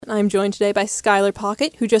I'm joined today by Skylar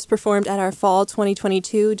Pocket, who just performed at our fall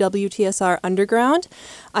 2022 WTSR Underground.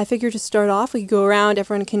 I figured to start off, we could go around,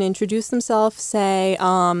 everyone can introduce themselves, say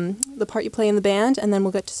the part you play in the band, and then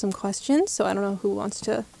we'll get to some questions. So I don't know who wants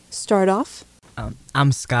to start off.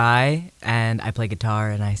 I'm Sky, and I play guitar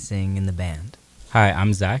and I sing in the band. Hi,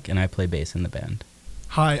 I'm Zach, and I play bass in the band.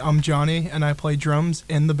 Hi, I'm Johnny, and I play drums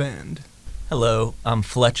in the band. Hello, I'm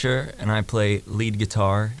Fletcher, and I play lead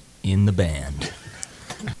guitar in the band.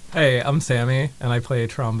 Hey, I'm Sammy, and I play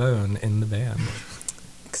trombone in the band.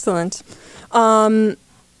 Excellent.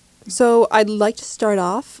 So I'd like to start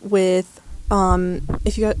off with,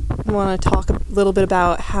 if you want to talk a little bit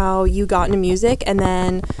about how you got into music, and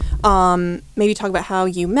then maybe talk about how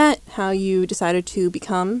you met, how you decided to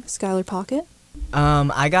become Skylar Pocket.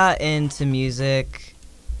 I got into music,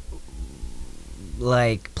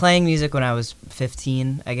 like playing music when I was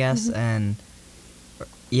 15, I guess, and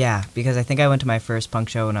yeah, because I think I went to my first punk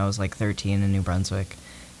show when I was like 13 in New Brunswick,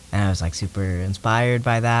 and I was like super inspired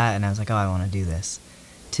by that, and I was like, oh, I want to do this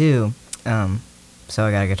too. So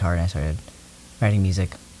I got a guitar and I started writing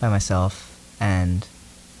music by myself, and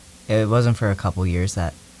it wasn't for a couple years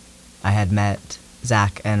that I had met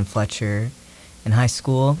Zach and Fletcher in high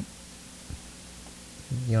school.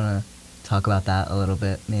 You want to talk about that a little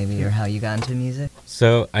bit, maybe, or how you got into music?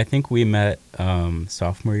 So I think we met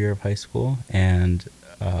sophomore year of high school, and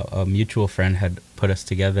a mutual friend had put us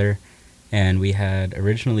together, and we had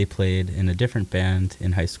originally played in a different band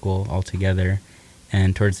in high school all together,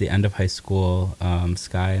 and towards the end of high school,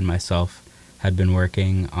 Sky and myself had been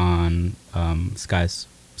working on Sky's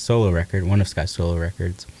solo record, one of Sky's solo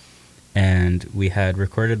records, and we had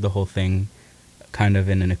recorded the whole thing kind of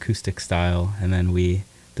in an acoustic style, and then we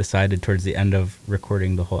decided towards the end of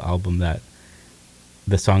recording the whole album that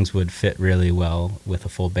the songs would fit really well with a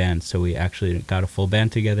full band, so we actually got a full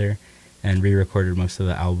band together and re-recorded most of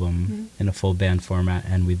the album in a full band format,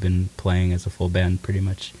 and we've been playing as a full band pretty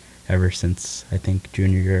much ever since, I think,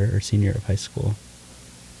 junior year or senior year of high school.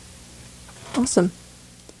 Awesome.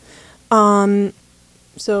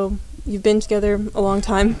 So you've been together a long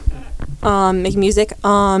time, making music.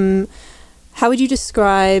 How would you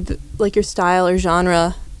describe like your style or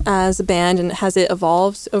genre as a band, and has it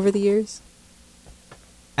evolved over the years?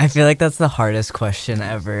 I feel like that's the hardest question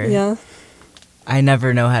ever. Yeah. I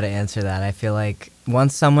never know how to answer that. I feel like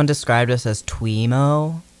once someone described us as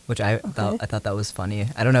tweemo, which I thought that was funny.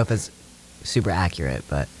 I don't know if it's super accurate,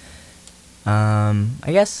 but I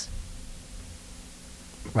guess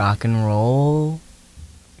rock and roll.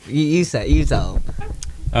 You tell.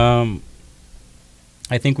 I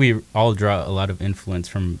think we all draw a lot of influence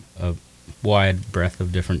from a wide breadth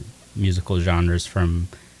of different musical genres, from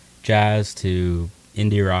jazz to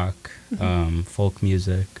indie rock, folk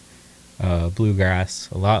music, bluegrass,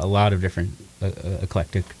 a lot of different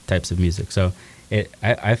eclectic types of music. So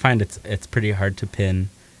I find it's pretty hard to pin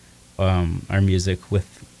our music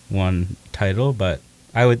with one title, but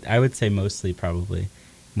I would say mostly probably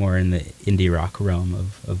more in the indie rock realm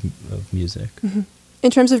of music. In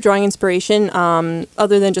terms of drawing inspiration,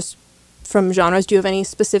 other than just from genres, do you have any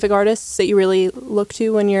specific artists that you really look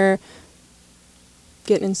to when you're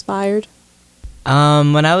getting inspired?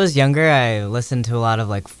 When I was younger, I listened to a lot of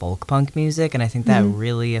like folk punk music, and I think that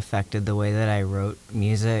really affected the way that I wrote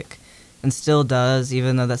music, and still does,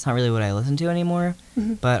 even though that's not really what I listen to anymore.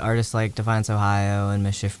 But artists like Defiance Ohio and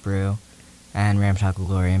Mischief Brew and Ramshackle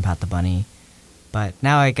Glory and Pat the Bunny. But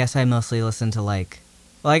now I guess I mostly listen to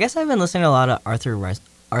I guess I've been listening to a lot of Arthur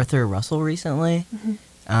Russell recently,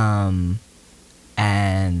 and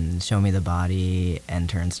Show Me the Body and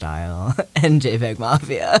Turnstile and JPEG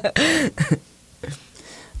Mafia.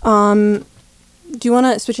 Do you want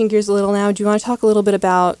to, switching gears a little now, do you want to talk a little bit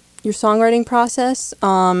about your songwriting process?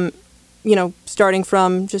 Starting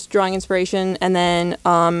from just drawing inspiration, and then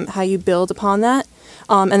how you build upon that.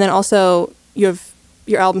 And then also your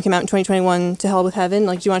album came out in 2021, To Hell with Heaven.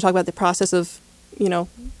 Do you want to talk about the process of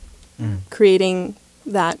creating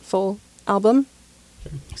that full album?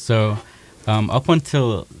 So up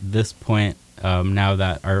until this point, now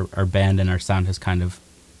that our band and our sound has kind of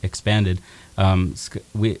expanded,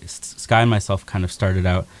 Sky and myself kind of started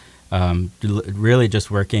out really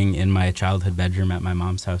just working in my childhood bedroom at my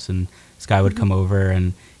mom's house, and Sky would come over,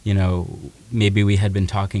 and maybe we had been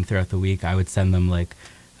talking throughout the week. I would send them like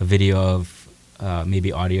a video of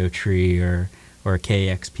maybe Audio Tree or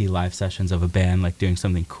KXP live sessions of a band like doing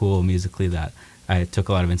something cool musically that I took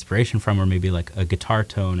a lot of inspiration from, or maybe like a guitar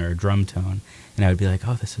tone or a drum tone, and I would be like,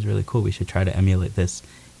 oh, this is really cool, we should try to emulate this,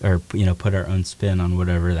 or put our own spin on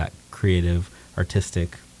whatever that creative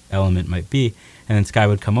artistic element might be. And then Sky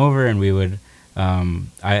would come over, and we would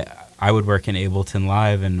I I would work in Ableton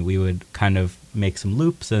Live, and we would kind of make some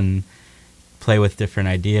loops and play with different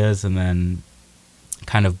ideas, and then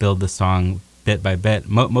kind of build the song bit by bit.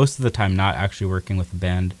 Most of the time not actually working with a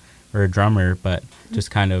band or a drummer, but just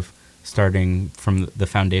kind of starting from the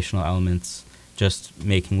foundational elements, just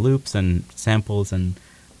making loops and samples and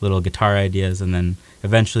little guitar ideas, and then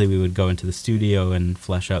eventually we would go into the studio and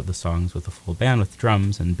flesh out the songs with a full band with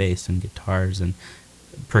drums and bass and guitars and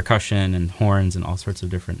percussion and horns and all sorts of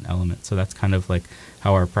different elements. So that's kind of like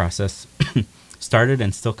how our process started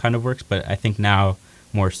and still kind of works, but I think now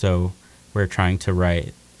more so we're trying to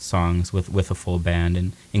write songs with a full band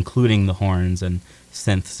and including the horns and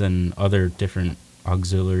synths and other different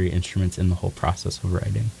auxiliary instruments in the whole process of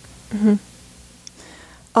writing.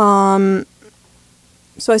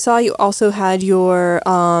 So I saw you also had your,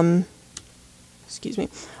 that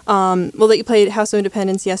you played House of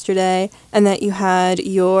Independence yesterday, and that you had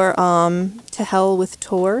your To Hell with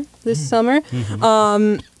tour this summer.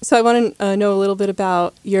 So I want to know a little bit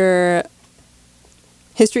about your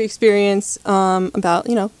history experience, about,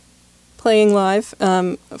 playing live.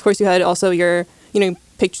 Of course, you had also your, you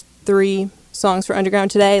picked 3 songs for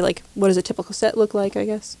Underground today. Like, what does a typical set look like, I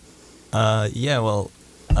guess?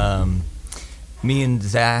 Me and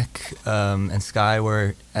Zach and Sky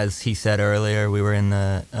were, as he said earlier, we were in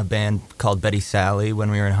a band called Betty Sally when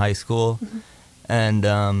we were in high school.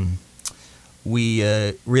 And we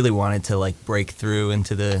really wanted to break through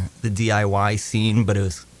into the DIY scene, but it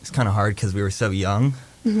was kind of hard because we were so young.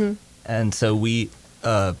 And so we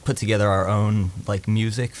put together our own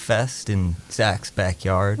music fest in Zach's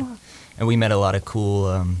backyard. Wow. And we met a lot of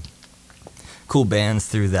cool bands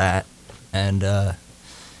through that. And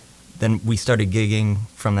then we started gigging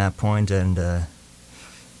from that point, and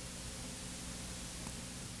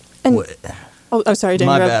I'm sorry,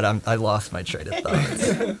 my bad. I lost my train of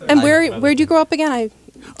thought. And where'd you grow up again?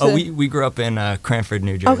 We grew up in Cranford,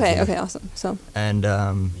 New Jersey. Okay, awesome. So and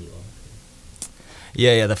the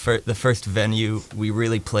first venue we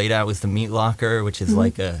really played at was the Meat Locker, which is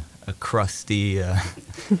like a crusty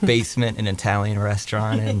basement in an Italian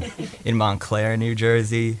restaurant in Montclair, New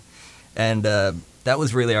Jersey, and that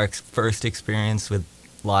was really our first experience with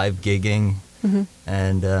live gigging.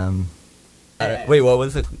 And wait, what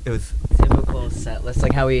was it? It was typical set list,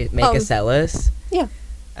 like how we make a set list. Yeah.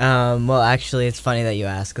 Well, actually, it's funny that you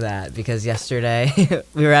ask that, because yesterday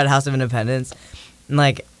we were at House of Independence, and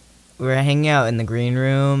we were hanging out in the green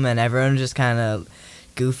room, and everyone was just kind of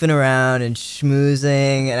goofing around and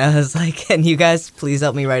schmoozing, and I was like, "Can you guys please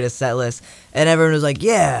help me write a set list?" And everyone was like,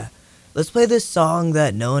 "Yeah, let's play this song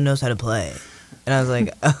that no one knows how to play." And I was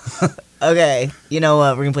like, oh, okay, you know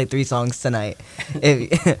what? We're going to play 3 songs tonight.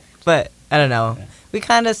 But I don't know. We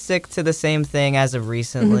kind of stick to the same thing as of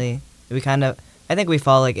recently. I think we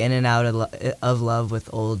fall in and out of love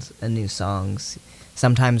with old and new songs.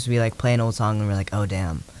 Sometimes we play an old song and we're like, oh,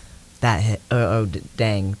 damn, that hit.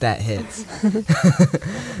 Dang, that hits.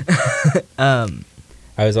 I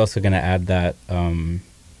was also going to add that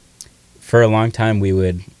for a long time we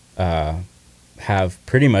would have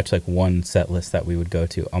pretty much one set list that we would go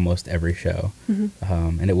to almost every show,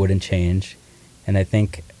 and it wouldn't change. And I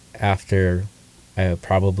think after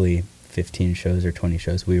probably 15 shows or 20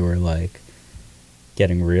 shows, we were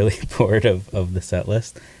getting really bored of the set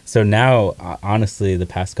list. So now, honestly, the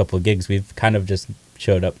past couple of gigs, we've kind of just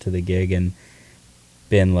showed up to the gig and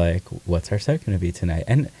been like, what's our set going to be tonight?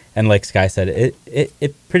 And like Sky said,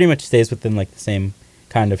 it pretty much stays within the same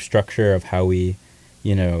kind of structure of how we,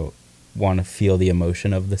 want to feel the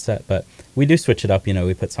emotion of the set, but we do switch it up.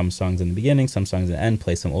 We put some songs in the beginning, some songs in the end,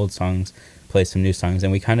 play some old songs, play some new songs,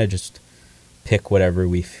 and we kind of just pick whatever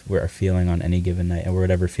we are feeling on any given night, or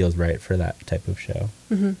whatever feels right for that type of show.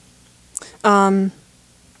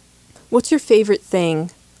 What's your favorite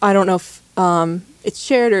thing? I don't know if it's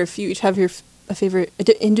shared or if you each have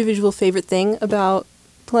individual favorite thing about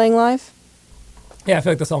playing live. Yeah, I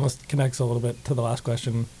feel like this almost connects a little bit to the last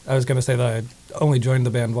question. I was going to say that I only joined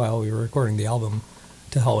the band while we were recording the album,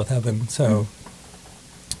 To Hell with Heaven. So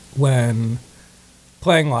when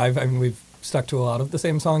playing live, we've stuck to a lot of the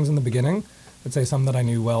same songs in the beginning. I'd say some that I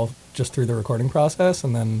knew well just through the recording process.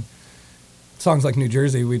 And then songs like New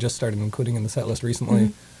Jersey, we just started including in the set list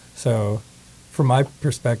recently. So from my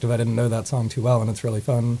perspective, I didn't know that song too well. And it's really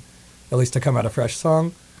fun, at least to come at a fresh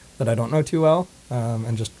song that I don't know too well,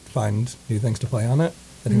 and just find new things to play on it.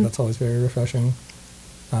 I think that's always very refreshing.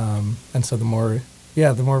 And so the more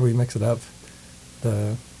we mix it up,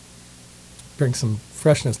 brings some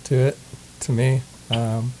freshness to it, to me,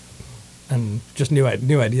 and just new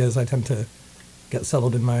ideas. I tend to get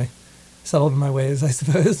settled in my ways, I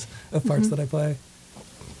suppose, of parts that I play.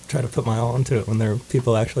 try to put my all into it when there are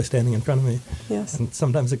people actually standing in front of me. Yes. And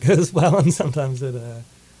sometimes it goes well, and sometimes it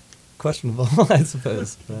questionable, I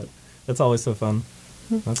suppose. But it's always so fun.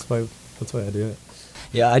 That's why I do it.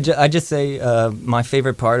 Yeah, I just say my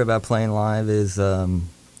favorite part about playing live is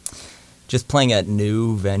just playing at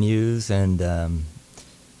new venues, and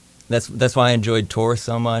that's why I enjoyed tour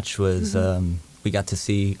so much. Was we got to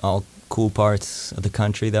see all cool parts of the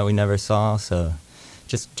country that we never saw. So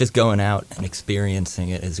just going out and experiencing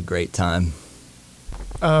it is a great time.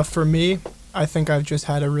 For me, I think I've just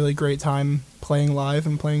had a really great time playing live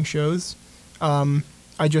and playing shows.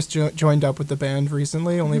 I just joined up with the band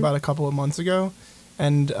recently, only about a couple of months ago,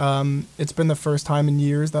 and it's been the first time in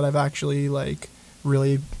years that I've actually like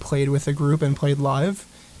really played with a group and played live,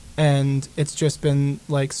 and it's just been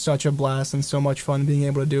like such a blast and so much fun being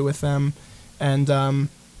able to do it with them, and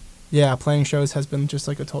yeah, playing shows has been just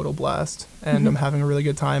like a total blast, and I'm having a really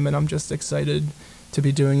good time, and I'm just excited to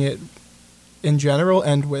be doing it in general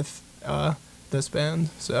and with this band.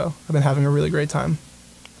 So I've been having a really great time.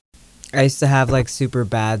 I used to have like super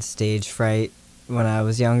bad stage fright when I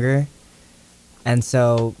was younger, and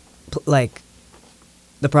so like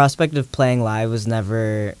the prospect of playing live was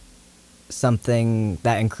never something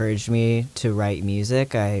that encouraged me to write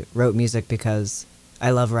music. I wrote music because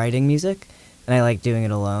I love writing music, and I like doing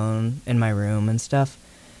it alone in my room and stuff.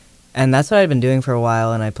 And that's what I'd been doing for a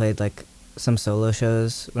while, and I played like some solo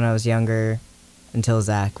shows when I was younger until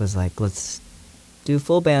Zach was like, let's do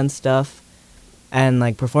full band stuff. And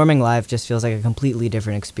like performing live just feels like a completely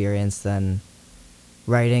different experience than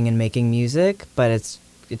writing and making music, but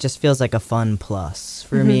it just feels like a fun plus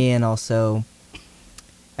for me, and also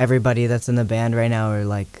everybody that's in the band right now are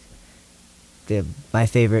like my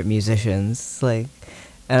favorite musicians, like,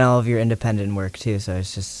 and all of your independent work too, so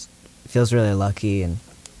it feels really lucky, and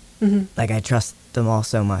like I trust them all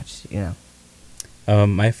so much, you know.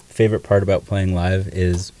 My favorite part about playing live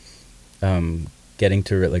is getting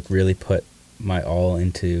to like really put my all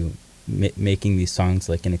into making these songs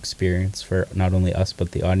like an experience for not only us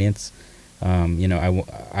but the audience. You know,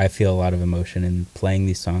 I feel a lot of emotion in playing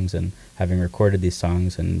these songs and having recorded these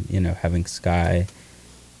songs, and you know, having Sky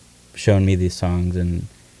shown me these songs and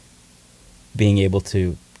being able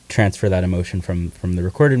to transfer that emotion from the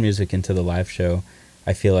recorded music into the live show,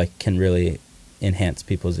 I feel like can really enhance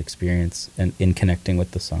people's experience and in connecting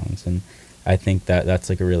with the songs. And I think that that's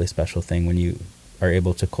like a really special thing when you are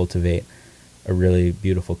able to cultivate a really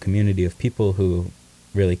beautiful community of people who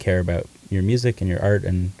really care about your music and your art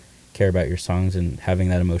and care about your songs, and having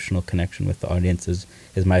that emotional connection with the audience is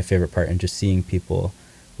my favorite part. And just seeing people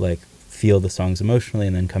like feel the songs emotionally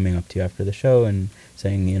and then coming up to you after the show and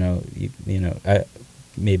saying,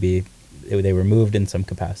 maybe they were moved in some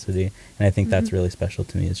capacity. And I think that's really special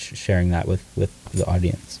to me, is sharing that with the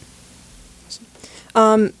audience.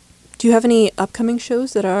 Do you have any upcoming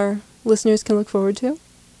shows that our listeners can look forward to?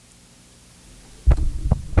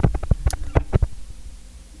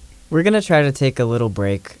 We're going to try to take a little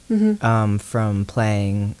break from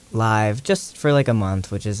playing live just for like a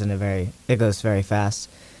month, which isn't it goes very fast.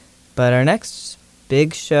 But our next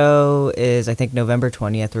big show is, I think, November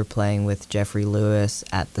 20th. We're playing with Jeffrey Lewis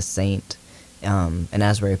at the Saint in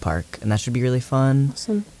Asbury Park, and that should be really fun.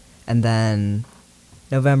 Awesome. And then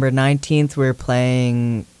November 19th, we're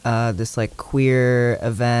playing this like queer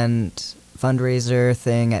event fundraiser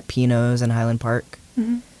thing at Pino's in Highland Park.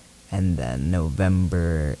 And then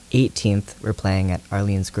November 18th, we're playing at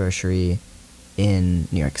Arlene's Grocery in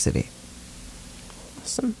New York City.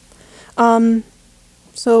 Awesome.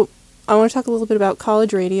 So I want to talk a little bit about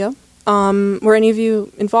college radio. Were any of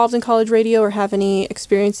you involved in college radio or have any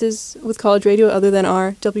experiences with college radio other than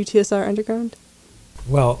our WTSR Underground?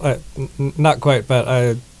 Well, not quite,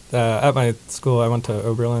 but at my school, I went to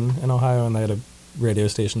Oberlin in Ohio, and they had a radio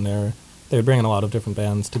station there. They would bring in a lot of different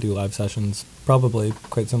bands to do live sessions, probably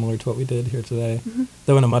quite similar to what we did here today,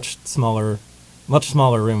 though in a much smaller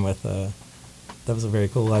room with, that was a very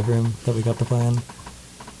cool live room that we got to play in.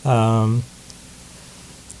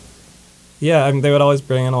 Yeah, I mean, they would always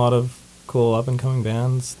bring in a lot of cool up-and-coming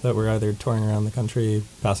bands that were either touring around the country,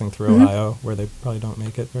 passing through Ohio, where they probably don't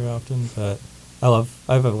make it very often, but I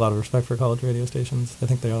have a lot of respect for college radio stations. I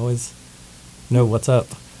think they always know what's up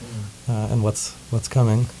and what's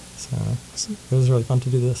coming. So it was really fun to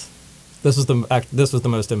do this. This was the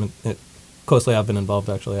most closely I've been involved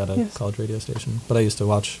actually at a college radio station. But I used to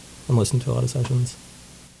watch and listen to a lot of sessions.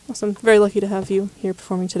 Awesome. Very lucky to have you here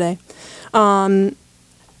performing today.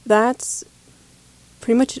 That's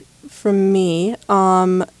pretty much from me.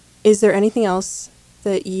 Is there anything else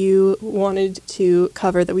that you wanted to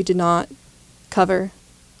cover that we did not cover?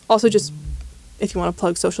 Also, just if you want to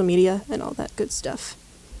plug social media and all that good stuff.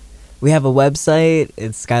 We have a website.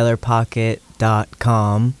 It's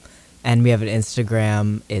skylarpocket.com. And we have an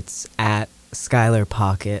Instagram. It's at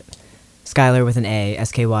skylarpocket. Skylar with an A,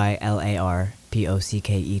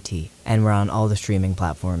 SKYLARPOCKET. And we're on all the streaming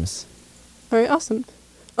platforms. All right, awesome.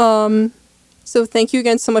 So thank you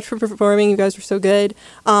again so much for performing. You guys were so good.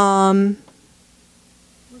 Yeah.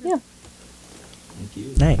 Thank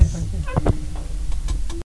you. Nice.